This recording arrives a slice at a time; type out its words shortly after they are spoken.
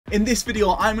In this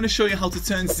video, I'm going to show you how to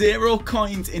turn 0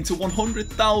 coins into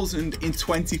 100,000 in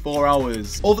 24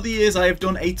 hours. Over the years, I have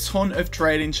done a ton of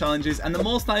trading challenges, and the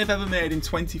most I have ever made in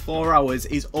 24 hours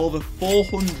is over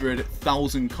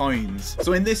 400,000 coins.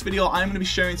 So in this video, I'm going to be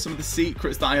sharing some of the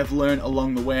secrets that I have learned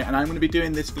along the way, and I'm going to be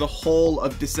doing this for the whole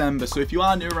of December. So if you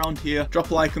are new around here,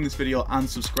 drop a like on this video and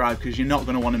subscribe because you're not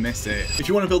going to want to miss it. If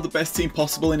you want to build the best team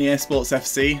possible in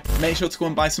EASPORTSFC, make sure to go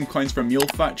and buy some coins from Mule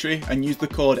Factory and use the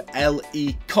code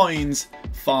LECOINS5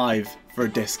 for a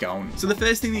discount. So the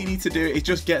first thing that you need to do is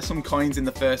just get some coins in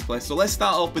the first place. So let's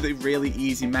start off with a really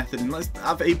easy method and let's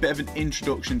have a bit of an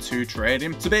introduction to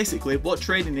trading. So basically what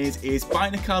trading is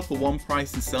buying a card for one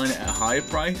price and selling it at a higher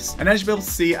price. And as you'll be able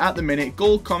to see at the minute,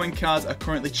 gold common cards are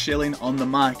currently chilling on the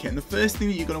market, and the first thing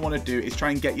that you're going to want to do is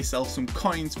try and get yourself some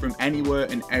coins from anywhere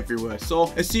and everywhere.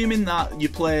 So assuming that you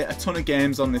play a ton of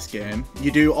games on this game, you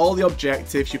do all the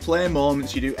objectives, you play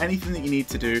moments, you do anything that you need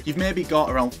to do, you've maybe got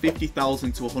around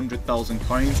 50,000 to 100,000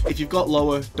 coins. If you've got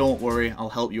lower, don't worry, I'll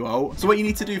help you out. So what you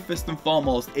need to do first and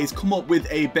foremost is come up with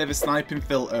a bit of a sniping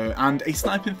filter, and a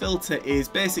sniping filter is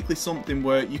basically something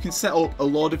where you can set up a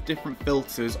load of different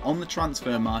filters on the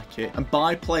transfer market and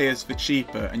buy players for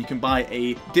cheaper, and you can buy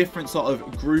a different sort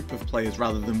of group of players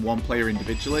rather than one player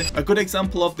individually. A good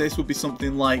example of this would be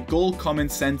something like gold common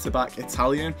centre back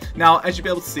Italian. Now as you'll be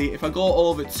able to see, if I go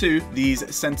over to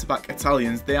these centre back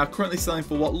Italians, they are currently selling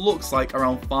for what looks like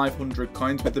around 500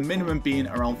 coins, with the minimum being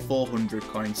around 400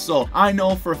 coins. So I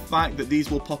know for a fact that these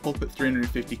will pop up at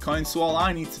 350 coins, so all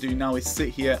I need to do now is sit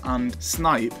here and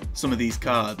snipe some of these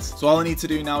cards. So all I need to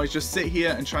do now is just sit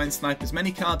here and try and snipe as many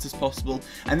cards as possible,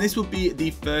 and this would be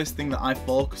the first thing that I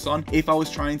focus on if I was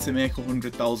trying to make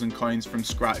 100,000 coins from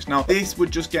scratch. Now this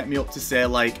would just get me up to say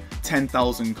like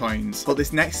 10,000 coins, but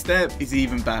this next step is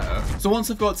even better. So once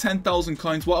I've got 10,000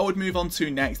 coins, what I would move on to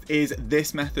next is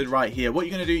this method right here. What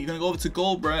you're going to do, you're going to go over to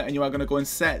gold rare and you are going to go and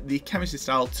set the chemistry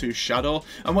style to shadow,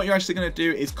 and what you're actually going to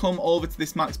do is come over to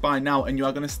this max buy now and you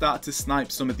are going to start to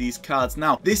snipe some of these cards.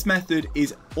 Now this method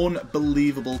is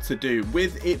unbelievable to do.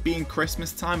 With it being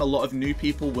Christmas time, a lot of new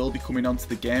people will be coming onto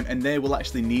the game and they will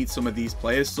actually need some of these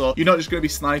players, so you're not just going to be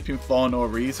sniping for no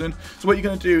reason. So what you're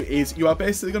going to do is you are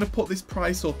basically going to put this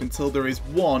price up until there is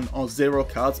 1 or 0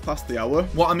 cards past the hour.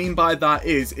 What I mean by that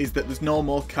is that there's no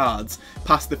more cards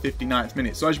past the 59th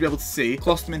minute. So as you'll be able to see,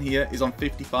 Klosterman here is on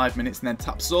 55 minutes and then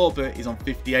Tapsoba is on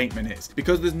 58 minutes.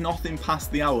 Because there's nothing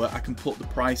past the hour, I can put the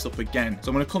price up again. So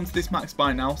I'm going to come to this max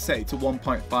buy now, set it to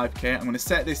 1.5k. I'm going to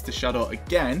set this to shadow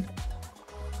again.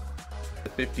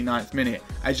 59th minute.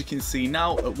 As you can see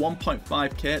now at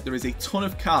 1.5k there is a ton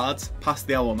of cards past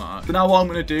the hour mark. So now what I'm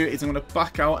going to do is I'm going to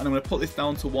back out and I'm going to put this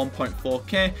down to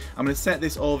 1.4k. I'm going to set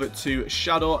this over to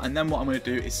shadow, and then what I'm going to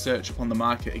do is search upon the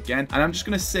market again, and I'm just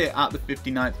going to sit at the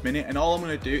 59th minute, and all I'm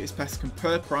going to do is press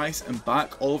compare price and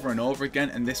back over and over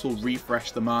again, and this will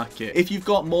refresh the market. If you've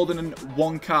got more than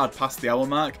one card past the hour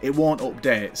mark, it won't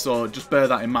update, so just bear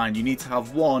that in mind. You need to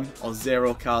have 1 or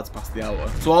 0 cards past the hour.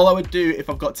 So all I would do if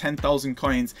I've got 10,000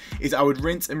 coins is I would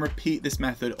rinse and repeat this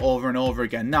method over and over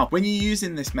again. Now when you're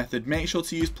using this method, make sure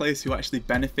to use players who actually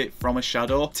benefit from a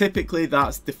shadow. Typically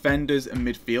that's defenders and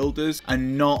midfielders,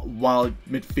 and not wild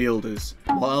midfielders.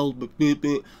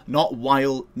 Not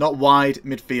wide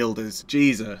midfielders.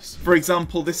 Jesus. For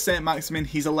example, this St. Maximin,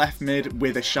 he's a left mid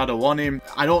with a shadow on him.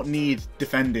 I don't need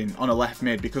defending on a left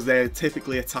mid because they're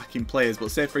typically attacking players,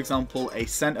 but say for example a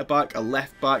centre back, a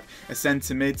left back, a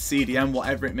centre mid, CDM,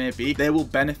 whatever it may be, they will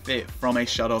benefit from a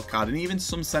shadow card, and even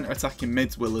some centre attacking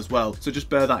mids will as well, so just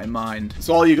bear that in mind.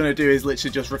 So all you're going to do is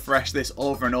literally just refresh this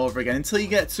over and over again until you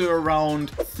get to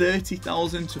around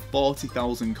 30,000 to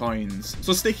 40,000 coins.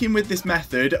 So sticking with this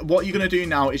method, what you're going to do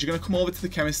now is you're going to come over to the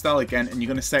chemist style again and you're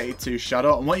going to set it to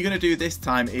shadow, and what you're going to do this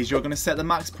time is you're going to set the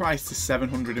max price to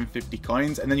 750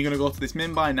 coins, and then you're going to go to this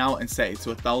min buy now and set it to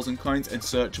 1,000 coins and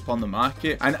search upon the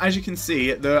market. And as you can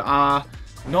see, there are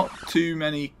not too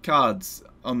many cards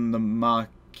on the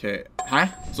market.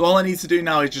 So all I need to do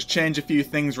now is just change a few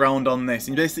things around on this,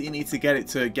 and basically you need to get it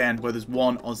to again where there's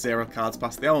 1 or 0 cards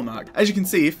past the hour mark. As you can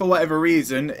see, for whatever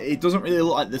reason, it doesn't really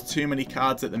look like there's too many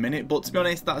cards at the minute, but to be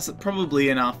honest, that's probably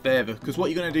in our favour, because what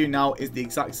you're going to do now is the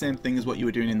exact same thing as what you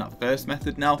were doing in that first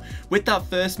method. Now with that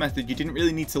first method, you didn't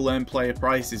really need to learn player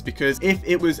prices, because if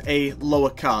it was a lower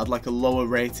card, like a lower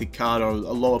rated card or a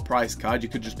lower price card, you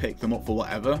could just pick them up for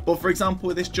whatever. But for example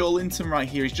with this Joe Linton right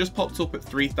here, he's just popped up at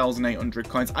 3,800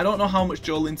 coins. I don't know how how much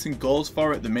Joe Linton goes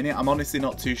for at the minute. I'm honestly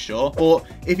not too sure, but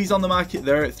if he's on the market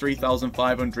there at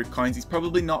 3,500 coins, he's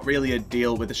probably not really a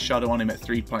deal with a shadow on him at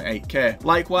 3.8k.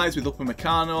 Likewise with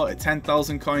Upamecano at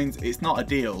 10,000 coins, it's not a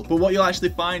deal. But what you'll actually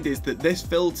find is that this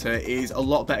filter is a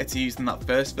lot better to use than that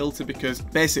first filter, because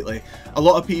basically a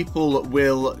lot of people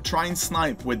will try and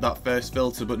snipe with that first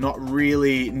filter but not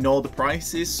really know the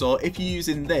prices. So if you're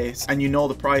using this and you know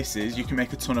the prices, you can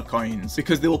make a ton of coins,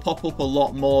 because they will pop up a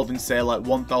lot more than say like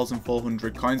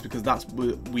 1,400 coins, because that's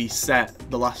what we set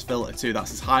the last filter to.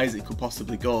 That's as high as it could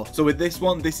possibly go. So with this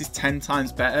one, this is 10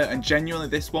 times better, and genuinely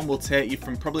this one will take you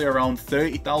from probably around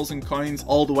 30,000 coins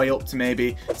all the way up to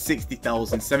maybe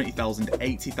 60,000, 70,000,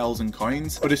 80,000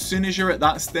 coins. But as soon as you're at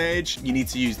that stage, you need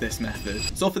to use this method.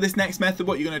 So for this next method,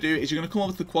 what you're going to do is you're going to come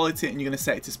over to the quality and you're going to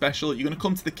set it to special. You're going to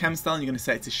come to the chem style and you're going to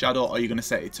set it to shadow, or you're going to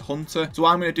set it to hunter. So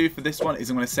what I'm going to do for this one is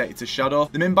I'm going to set it to shadow.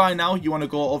 The min buy now, you want to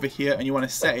go over here and you want to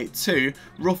set it to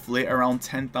roughly around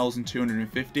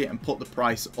 10,250 and put the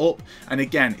price up. And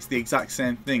again, it's the exact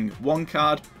same thing. One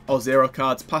card or 0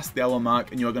 cards past the hour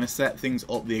mark, and you're going to set things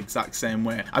up the exact same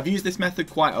way. I've used this method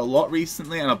quite a lot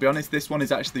recently, and I'll be honest, this one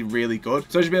is actually really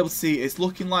good. So as you'll be able to see, it's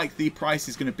looking like the price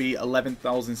is going to be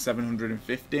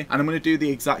 11,750, and I'm going to do the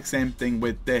exact same thing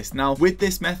with this. Now with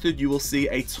this method, you will see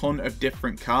a ton of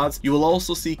different cards. You will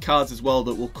also see cards as well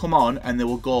that will come on and they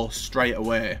will go straight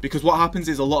away, because what happens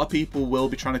is a lot of people will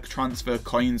be trying to transfer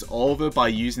coins over by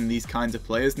using these kinds of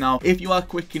players. Now if you are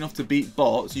quick enough to beat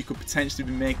bots, you could potentially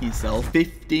be making yourself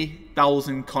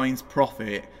 50,000 coins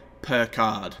profit per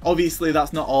card. Obviously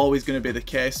that's not always going to be the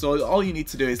case, so all you need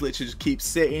to do is literally just keep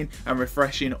sitting and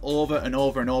refreshing over and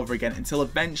over and over again until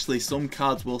eventually some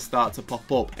cards will start to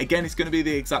pop up. Again, it's going to be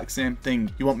the exact same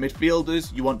thing. You want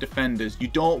midfielders, you want defenders. You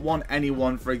don't want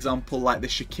anyone, for example, like the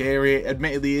Shaqiri.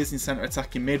 Admittedly he is in centre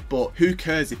attacking mid, but who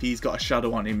cares if he's got a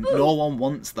shadow on him? No one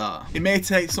wants that. It may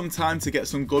take some time to get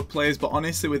some good players, but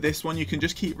honestly with this one you can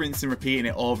just keep rinsing and repeating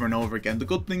it over and over again. The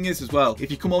good thing is as well,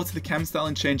 if you come over to the chem style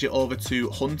and change it over to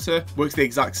hunter, works the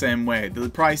exact same way. The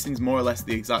pricing is more or less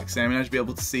the exact same, and as you'll be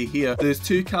able to see here, there's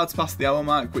 2 cards past the hour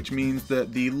mark, which means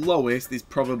that the lowest is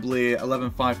probably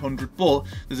 11,500, but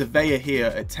there's a Vaya here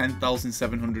at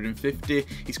 10,750.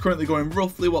 He's currently going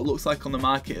roughly what looks like on the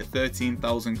market at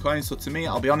 13,000 coins, so to me,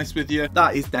 I'll be honest with you,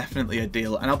 that is definitely a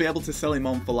deal, and I'll be able to sell him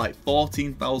on for like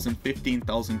 14,000,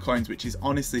 15,000 coins, which is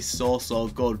honestly so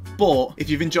good. But if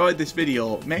you've enjoyed this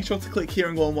video, make sure to click here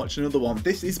and go and watch another one.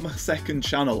 This is my second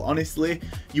channel. Honestly,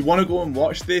 you want to go and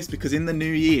watch this, because in the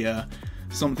new year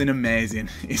something amazing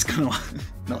is gonna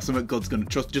not something good's gonna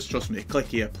just trust me. Click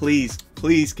here, please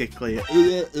click here,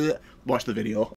 watch the video.